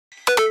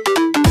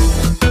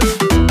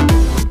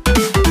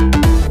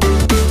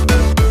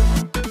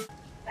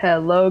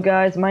Hello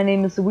guys, my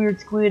name is the Weird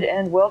Squid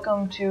and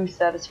welcome to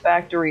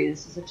Satisfactory.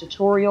 This is a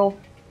tutorial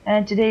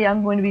and today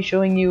I'm going to be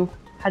showing you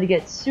how to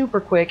get super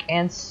quick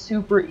and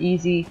super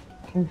easy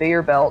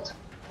conveyor belt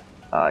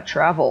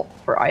travel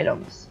for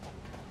items.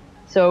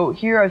 So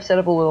here I've set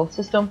up a little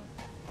system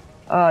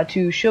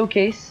to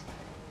showcase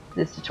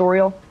this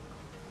tutorial,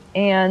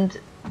 and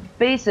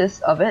basis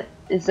of it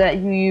is that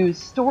you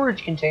use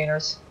storage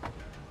containers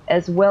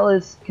as well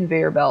as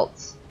conveyor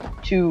belts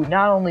to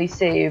not only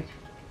save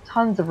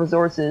tons of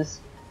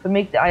resources, but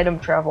make the item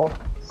travel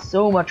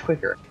so much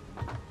quicker.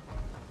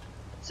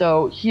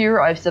 So here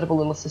I've set up a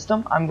little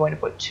system. I'm going to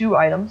put 2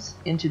 items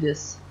into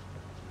this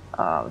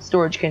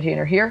storage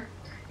container here.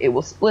 It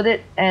will split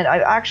it, and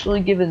I've actually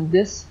given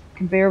this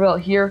conveyor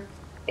belt here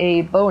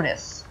a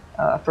bonus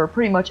for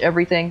pretty much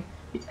everything.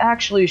 It's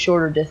actually a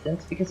shorter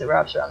distance because it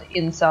wraps around the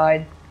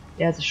inside.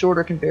 It has a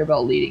shorter conveyor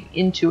belt leading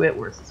into it,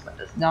 whereas this one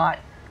does not.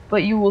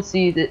 But you will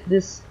see that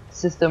this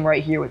system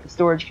right here with the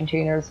storage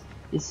containers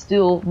is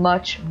still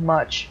much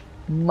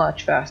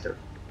faster.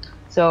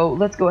 So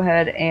let's go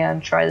ahead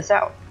and try this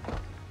out.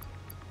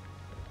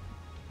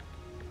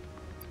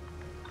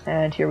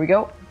 And here we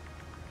go.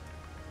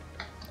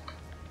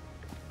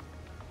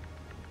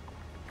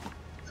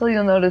 So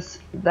you'll notice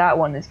that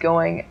one is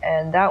going,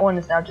 and that one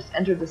has now just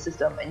entered the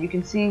system, and you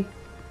can see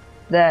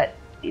that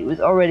it was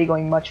already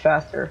going much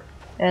faster.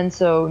 And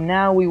so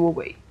now we will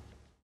wait.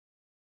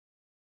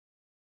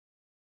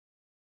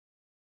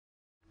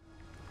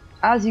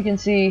 As you can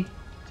see,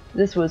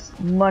 this was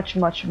much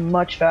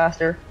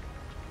faster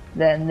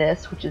than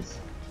this, which is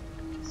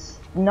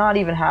not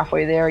even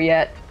halfway there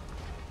yet.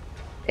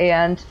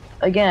 And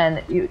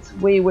again, it's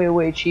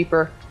way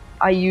cheaper.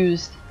 I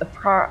used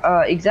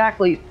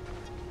exactly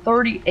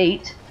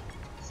 38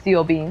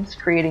 steel beams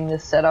creating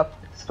this setup,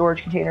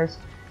 storage containers,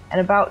 and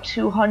about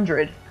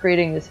 200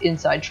 creating this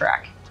inside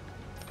track.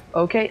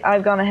 Okay,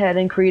 I've gone ahead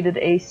and created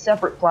a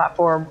separate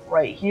platform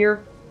right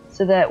here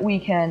so that we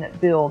can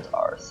build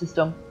our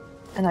system,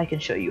 and I can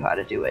show you how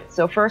to do it.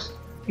 So first,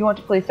 you want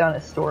to place down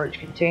a storage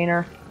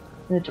container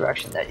in the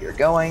direction that you're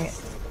going.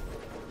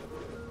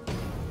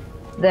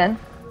 Then,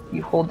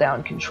 you hold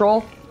down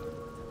Control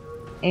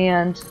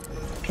and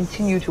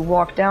continue to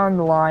walk down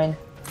the line,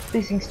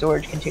 placing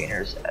storage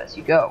containers as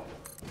you go.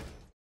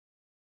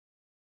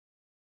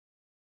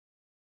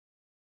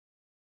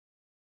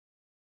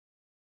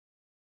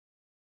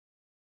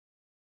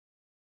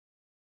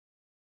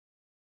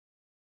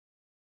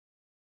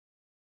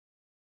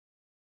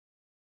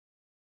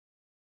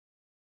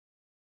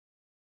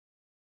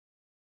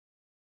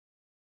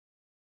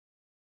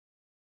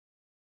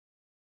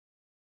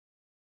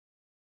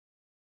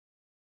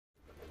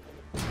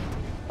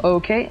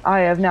 Okay, I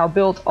have now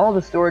built all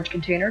the storage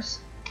containers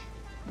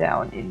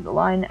down in the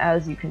line,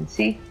 as you can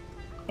see,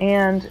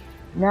 and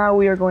now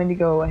we are going to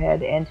go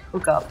ahead and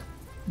hook up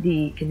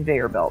the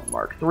conveyor belt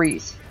Mark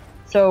IIIs.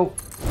 So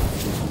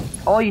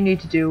all you need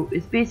to do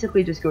is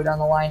basically just go down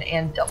the line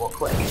and double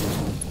click.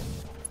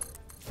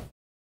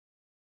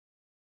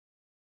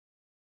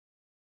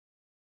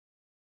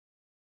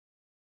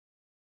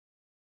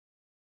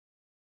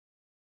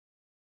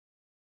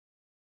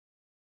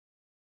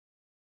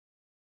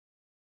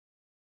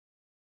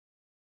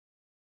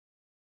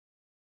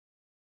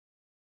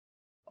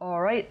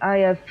 Alright, I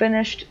have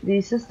finished the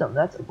system.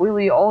 That's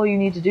really all you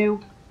need to do.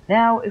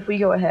 Now, if we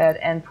go ahead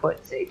and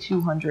put, say,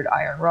 200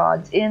 iron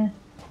rods in,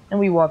 and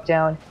we walk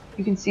down,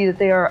 you can see that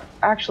they are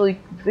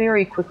actually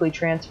very quickly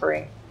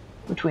transferring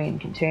between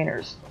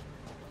containers.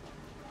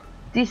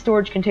 These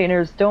storage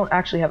containers don't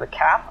actually have a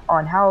cap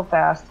on how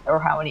fast or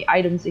how many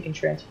items they can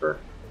transfer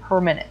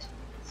per minute.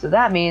 So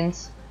that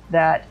means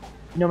that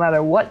no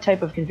matter what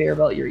type of conveyor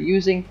belt you're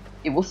using,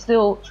 it will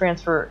still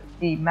transfer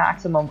the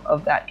maximum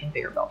of that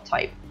conveyor belt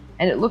type.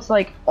 And it looks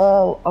like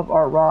all of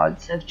our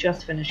rods have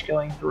just finished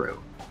going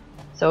through.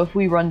 So if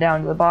we run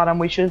down to the bottom,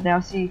 we should now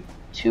see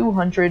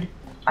 200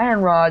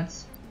 iron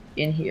rods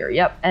in here.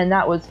 Yep, and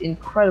that was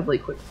incredibly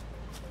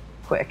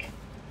quick.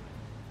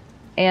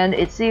 And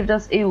it saved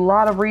us a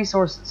lot of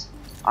resources.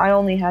 I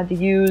only had to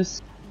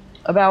use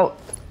about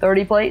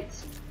 30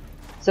 plates,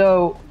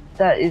 so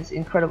that is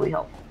incredibly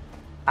helpful.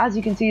 As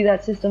you can see,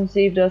 that system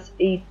saved us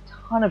a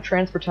ton of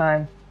transfer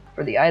time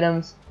for the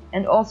items,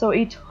 and also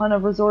a ton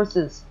of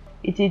resources.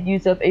 It did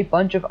use up a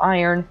bunch of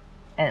iron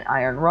and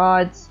iron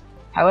rods.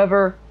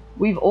 However,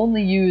 we've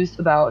only used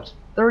about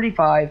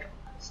 35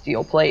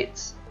 steel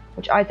plates,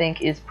 which I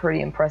think is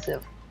pretty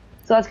impressive.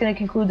 So that's going to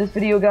conclude this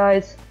video,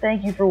 guys.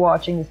 Thank you for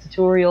watching this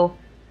tutorial.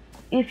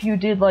 If you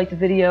did like the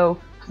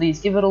video, please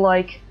give it a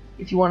like.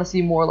 If you want to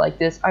see more like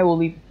this, I will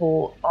leave a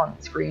poll on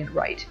the screen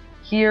right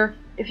here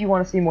if you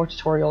want to see more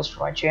tutorials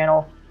for my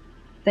channel.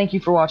 Thank you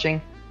for watching.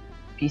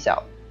 Peace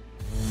out.